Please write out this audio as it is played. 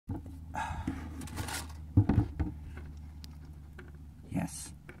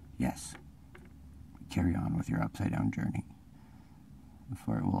Yes. Carry on with your upside down journey,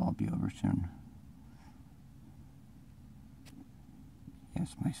 for it will all be over soon.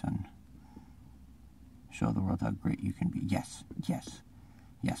 Yes, my son. Show the world how great you can be. Yes, yes,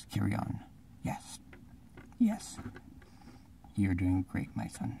 yes, carry on. Yes, yes. You're doing great, my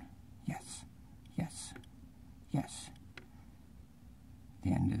son. Yes, yes, yes.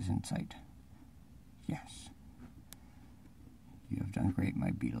 The end is in sight. Yes. You have done great,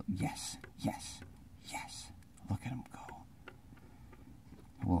 my beetle. Yes, yes, yes. Look at him go.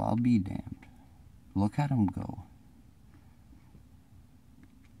 Well, I'll be damned. Look at him go.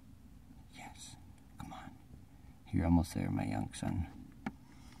 Yes. Come on. You're almost there, my young son.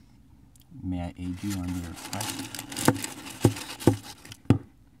 May I aid you on your quest?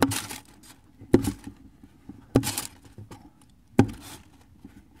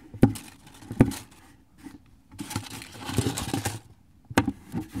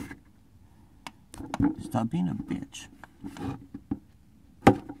 Stop being a bitch.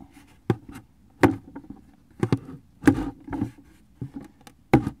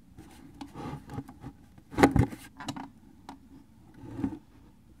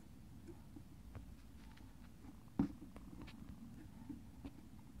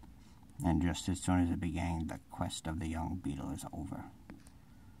 And just as soon as it began, the quest of the young beetle is over.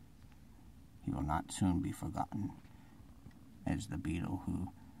 He will not soon be forgotten as the beetle who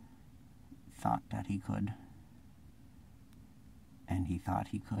thought that he could, and he thought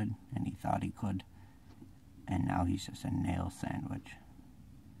he could, and he thought he could, and now he's just a nail sandwich.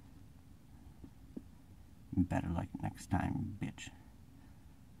 Better luck next time, bitch.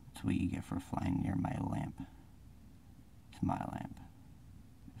 That's what you get for flying near my lamp. It's my lamp.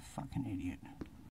 Fucking idiot.